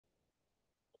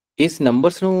इस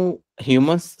नंबर्स ਨੂੰ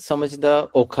ਹਿਊਮਨਸ ਸਮਝਦਾ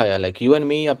ਔਖਾ ਆ ਲਾਈਕ ਯੂ ਐਂਡ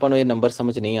ਮੀ ਆਪਾਂ ਨੂੰ ਇਹ ਨੰਬਰ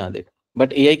ਸਮਝ ਨਹੀਂ ਆਉਂਦੇ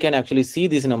but AI can actually see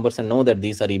these numbers and know that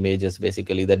these are images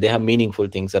basically that they have meaningful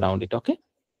things around it. Okay,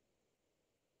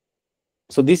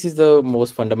 so this is the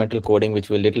most fundamental coding which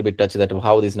will little bit touch that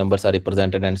how these numbers are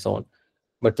represented and so on.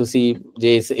 But to see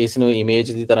ਜੇ ਇਸ ਨੂੰ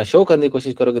image ਦੀ ਤਰ੍ਹਾਂ show ਕਰਨ ਦੀ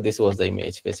ਕੋਸ਼ਿਸ਼ ਕਰੋਗੇ this was the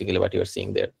image basically what you are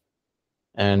seeing there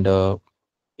and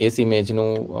ਇਸ image ਨੂੰ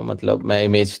ਮਤਲਬ ਮੈਂ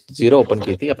image 0 open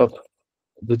ਕੀਤੀ ਆਪਾਂ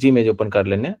ਦੂਜੀ image open ਕਰ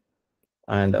ਲੈਂਦੇ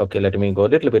and okay let me go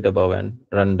a little bit above and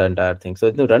run the entire thing. So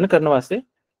ਇਹਨੂੰ run ਕਰਨ ਵਾਸਤੇ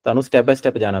ਤੁਹਾਨੂੰ step by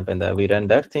step ਜਾਣਾ ਪੈਂਦਾ we ran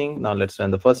that thing, now let's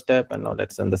run the first step and now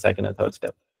let's run the second and third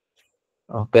step.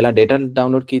 ਪਹਿਲਾਂ data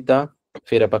download ਕੀਤਾ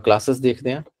ਫਿਰ ਆਪਾਂ classes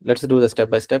ਦੇਖਦੇ ਹਾਂ. Let's do the step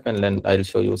by step and then I'll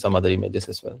show you some other images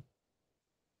as well.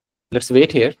 Let's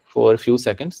wait here for a few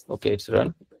seconds. Okay, it's run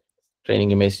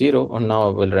training image 0 and now I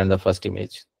will run the first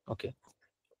image. Okay,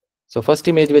 so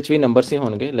first image which we numbers ही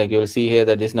होंगे like you will see here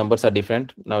that these numbers are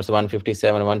different. Now it's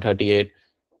 157 138.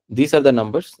 These are the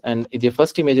numbers and the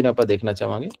first image में आप देखना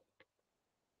चाहेंगे.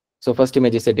 So first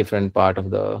image is a different part of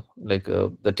the like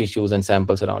the tissues and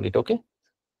samples around it. Okay,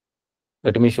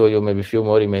 let me show you maybe few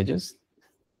more images.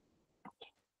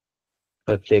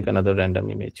 Let's take another random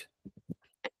image.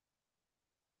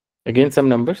 Again some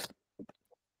numbers.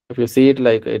 If you see it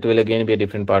like it will again be a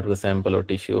different part of the sample or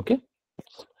tissue. Okay,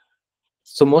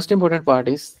 so most important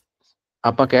part is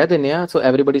apa keh dene ha, so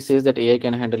everybody says that AI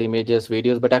can handle images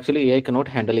videos but actually AI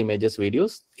cannot handle images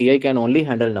videos. AI can only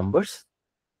handle numbers.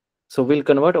 So we'll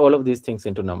convert all of these things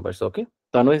into numbers. Okay,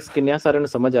 ਤੁਹਾਨੂੰ ਇਸ ਕਿੰਨਿਆਂ ਸਾਰਿਆਂ ਨੂੰ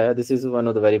ਸਮਝ ਆਇਆ? This is one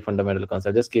of the very fundamental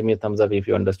concepts. Just give me a thumbs up if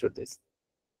you understood this.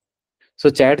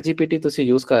 So chat GPT ਤੁਸੀਂ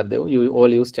use ਕਰਦੇ ਹੋ, you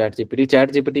all use chat GPT.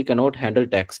 Chat GPT cannot handle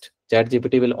text. Chat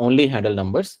GPT will only handle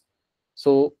numbers.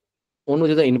 So ਉਹਨੂੰ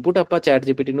ਜਦੋਂ input ਆਪਾਂ chat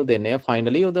GPT ਨੂੰ ਦਿੰਨੇ ਆ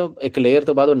finally ਉਹਦਾ ਇੱਕ ਲੇਅਰ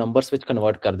ਤੋਂ ਬਾਅਦ ਉਹ ਨੰਬਰਸ ਵਿੱਚ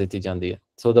ਕਨਵਰਟ ਕਰ ਦਿੱਤੀ ਜਾਂਦੀ ਹੈ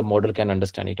so the model can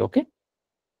understand it. Okay,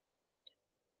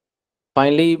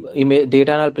 finally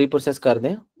data ਨਾਲ pre-process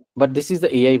ਕਰਦੇ ਆ. But this is the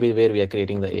AI where we are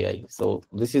creating the AI. So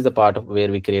this is the part of where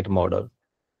we create model.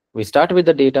 We start with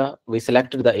the data, we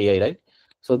selected the AI, right?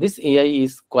 So this AI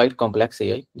is quite complex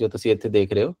AI जो ਤੁਸੀਂ ਇੱਥੇ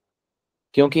ਦੇਖ ਰਹੇ ਹੋ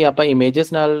ਕਿਉਂਕਿ ਆਪਾਂ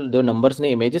images ਨਾਲ ਜੋ numbers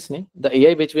ਨੇ images ਨੇ the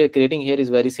AI which we are creating here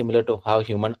is very similar to how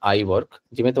human eye work.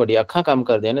 ਜਿਵੇਂ ਤੁਹਾਡੀ ਅੱਖਾਂ ਕੰਮ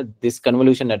ਕਰਦੀਆਂ ਨੇ this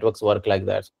convolution networks work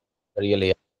like that. Real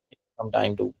AI. Some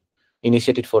time to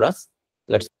initiate it for us.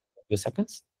 Let's a few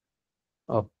seconds.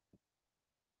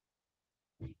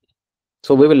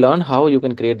 So we will learn how you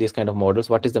can create these kind of models.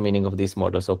 What is the meaning of these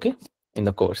models? Okay, in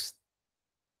the course,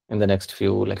 in the next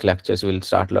few like lectures, we'll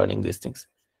start learning these things.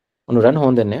 On run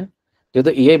hone denne jo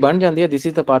the AI ban jandi hai, this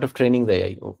is the part of training the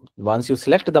AI. Once you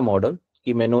select the model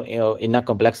ki mainu inna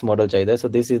complex model chahida, so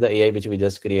this is the AI which we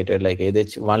just created. Like ਇਹਦੇ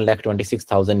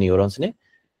 1,26,000 neurons ne.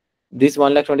 These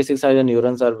 1,26,000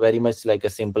 neurons are very much like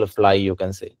a simple fly, you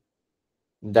can say.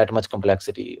 That much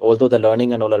complexity, although the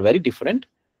learning and all are very different.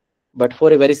 But for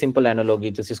a very simple analogy,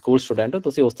 ਤੁਸੀਂ school student ਹੋ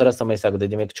ਤੁਸੀਂ ਉਸ ਤਰ੍ਹਾਂ ਸਮਝ ਸਕਦੇ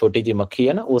ਜਿਵੇਂ ਇੱਕ ਛੋਟੀ ਜਿਹੀ ਮੱਖੀ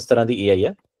ਹੈ ਨਾ ਉਸ ਤਰ੍ਹਾਂ ਦੀ AI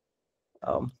ਹੈ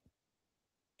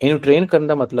ਇਹਨੂੰ ਟ੍ਰੇਨ ਕਰਨ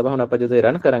ਦਾ ਮਤਲਬ ਹੈ ਹੁਣ ਆਪਾਂ ਜਦੋਂ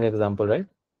ਰਨ ਕਰਾਂਗੇ ਐਗਜ਼ਾਮਪਲ ਰਾਈਟ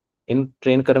ਇਹਨੂੰ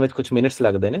ਟ੍ਰੇਨ ਕਰਨ ਵਿੱਚ ਕੁਝ ਮਿੰਟਸ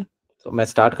ਲੱਗਦੇ ਨੇ ਸੋ ਮੈਂ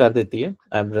ਸਟਾਰਟ ਕਰ ਦਿੱਤੀ ਹੈ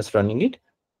I am just running it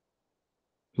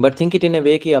but think it in ਅ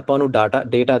ਵੇ ਕਿ ਆਪਾਂ ਉਹਨੂੰ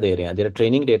ਡੇਟਾ ਦੇ ਰਹੇ ਹਾਂ ਜਿਹੜਾ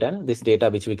ਟ੍ਰੇਨਿੰਗ ਡੇਟਾ ਹੈ ਨਾ ਦਿਸ ਡੇਟਾ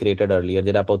ਵਿਚ ਵੀ ਕ੍ਰੀਏਟਡ ਅਰਲੀਅਰ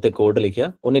ਜਿਹੜਾ ਆਪਾਂ ਉੱਤੇ ਕੋਡ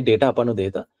ਲਿਖਿਆ ਉਹਨੇ ਡੇਟਾ ਆਪਾਂ ਨੂੰ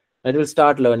ਦੇਤਾ it will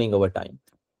start learning over time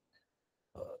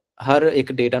हर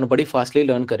एक डेटा ਨੂੰ ਬੜੀ ਫਾਸਟਲੀ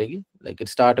ਲਰਨ ਕਰੇਗੀ like it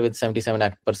start with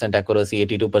 77% accuracy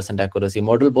 82% accuracy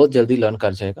model ਬਹੁਤ ਜਲਦੀ ਲਰਨ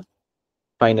ਕਰ ਜਾਏਗਾ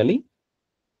finally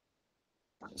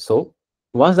so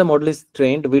once the model is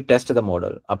trained we test the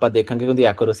model ਆਪਾਂ ਦੇਖਾਂਗੇ ਕਿ ਉਹਦੀ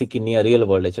ਐਕੂਰੇਸੀ ਕਿੰਨੀ ਹੈ ਰੀਅਲ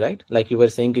ਵਰਲਡ ਵਿੱਚ right like you were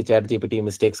saying ਕਿ ਚੈਟ ਜੀਪੀਟੀ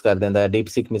ਮਿਸਟੇਕਸ ਕਰ ਦਿੰਦਾ ਹੈ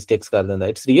ਡੀਪਸੀਕ ਮਿਸਟੇਕਸ ਕਰ ਦਿੰਦਾ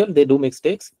ਇਟਸ ਰੀਅਲ ਦੇ ਡੂ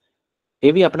ਮਿਸਟੇਕਸ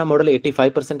ਇਹ ਵੀ ਆਪਣਾ ਮਾਡਲ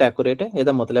 85% ਐਕੂਰੇਟ ਹੈ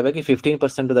ਇਹਦਾ ਮਤਲਬ ਹੈ ਕਿ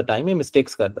 15% of the time ਇਹ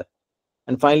ਮਿਸਟੇਕਸ ਕਰਦਾ ਹੈ.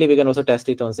 And finally, we can also test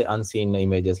it on say unseen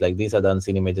images. Like these are the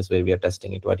unseen images where we are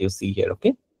testing it. What you see here,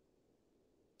 okay?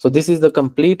 So this is the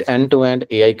complete end-to-end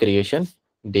AI creation.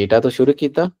 Data to shuru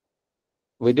kita.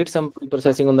 We did some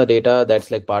processing on the data.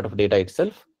 That's like part of data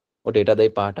itself. Or data da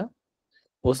part.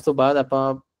 Us to baad apa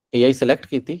AI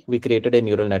select kiti. We created a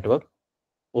neural network.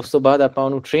 Us to baad apa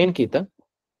onu train kita.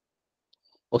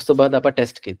 Us to baad apa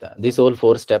test kita. These all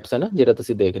 4 steps hai na jehda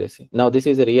tusi dekh rahe si. Now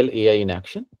this is a real AI in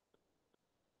action.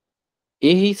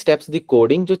 ਇਹੀ steps ਦੀ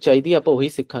coding ਜੋ ਚਾਹੀਦੀ ਆਪਾਂ ਉਹੀ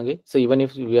ਸਿੱਖਾਂਗੇ ਸੋ even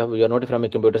if you are not from a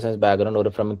computer science background ਔਰ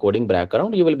from a coding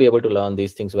background you will be able to learn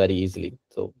these things very easily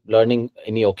so learning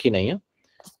ਇੰਨੀ ਔਖੀ ਨਹੀਂ ਆ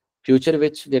ਫਿਊਚਰ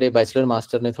ਵਿੱਚ ਜਿਹੜੇ ਬੈਚਲਰ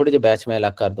ਮਾਸਟਰ ਨੇ ਥੋੜੇ ਜਿਹੇ ਬੈਚ ਮੈਂ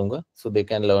ਅਲੱਗ ਕਰ ਦੂੰਗਾ ਸੋ they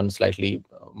can learn slightly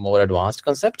more advanced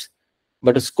concepts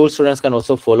but school students can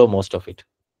also follow most of it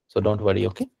so don't worry.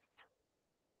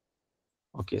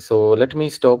 Okay so let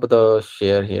me stop the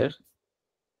share here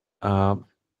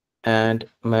and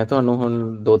ਮੈਂ ਤੁਹਾਨੂੰ ਹੁਣ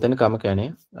 2-3 ਕੰਮ ਕਹਿਣੇ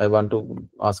I want to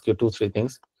ask you 2-3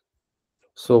 things.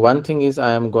 So one thing is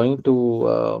I am going to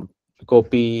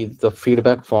copy the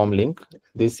feedback form link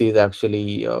This is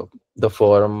actually the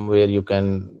forum where you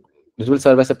can, this will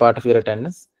serve as a part of your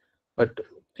attendance, but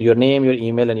your name, your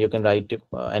email, and you can write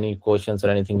any questions or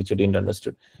anything which you didn't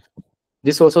understood.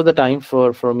 This is also the time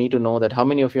for me to know that how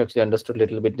many of you actually understood a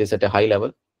little bit this at a high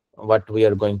level, what we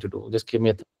are going to do. Just give me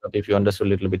a thumbs up if you understood a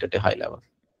little bit at a high level.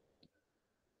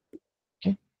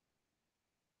 Okay.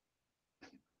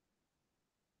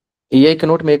 AI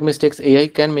cannot make mistakes. AI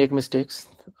can make mistakes.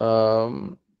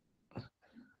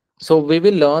 So we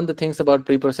will learn the things about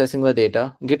pre-processing the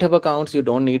data. GitHub accounts you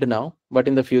don't need now, but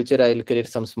in the future I'll create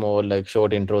some small like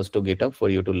short intros to GitHub for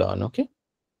you to learn. Okay.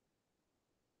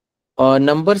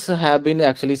 Numbers have been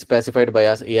actually specified by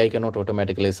us. AI cannot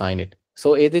automatically assign it.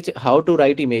 So how to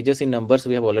write images in numbers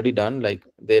we have already done. Like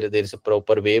there is a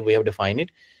proper way we have defined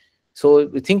it. So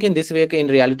think in this way. In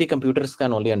reality, computers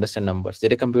can only understand numbers.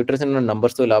 There computers and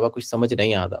numbers to अलावा कुछ समझ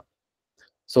नहीं आता.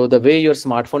 So the way your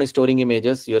smartphone is storing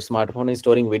images, your smartphone is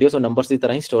storing videos, और numbers की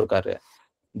तरह ही store कर रहा है.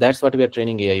 That's what we are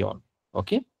training AI on.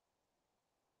 Okay.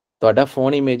 ਤੁਹਾਡਾ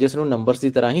ਫੋਨ ਇਮੇजेस ਨੂੰ ਨੰਬਰਸ ਦੀ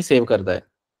ਤਰ੍ਹਾਂ ਹੀ ਸੇਵ ਕਰਦਾ ਹੈ.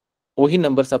 ਉਹੀ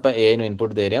ਨੰਬਰਸ ਆਪਾਂ AI ਨੂੰ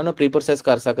ਇਨਪੁਟ ਦੇ ਰਹੇ ਹਾਂ, ਉਹਨੂੰ ਪ੍ਰੀ ਪ੍ਰੋਸੈਸ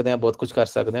ਕਰ ਸਕਦੇ ਹਾਂ, ਬਹੁਤ ਕੁਝ ਕਰ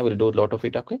ਸਕਦੇ ਹਾਂ. We'll do a lot of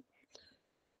it. Okay.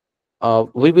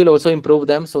 We will also improve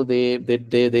them so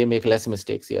they make less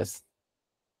mistakes. Yes.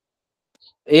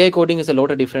 AI coding is a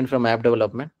lot different from app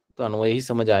development. ਤੁਹਾਨੂੰ ਇਹੀ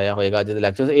ਸਮਝ ਆਇਆ ਹੋਵੇਗਾ ਅੱਜ ਦੇ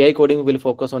lecture. AI coding will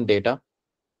focus on data.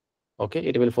 Okay,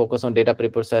 it will focus on data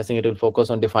pre-processing, it will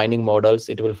focus on defining models,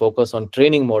 it will focus on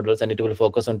training models, and it will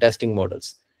focus on testing models.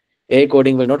 AI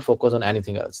coding will not focus on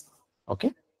anything else. Okay.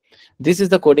 This is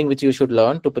the coding which you should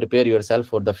learn to prepare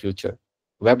yourself for the future.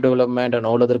 Web development and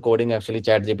all other coding, actually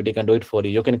ChatGPT can do it for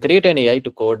you. You can create an AI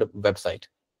to code a website.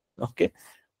 Okay.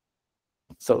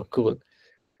 So cool.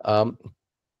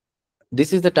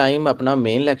 This is the time apna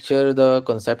main lecture, the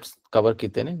concepts cover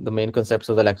kite ne, the main concepts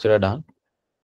of the lecture are done.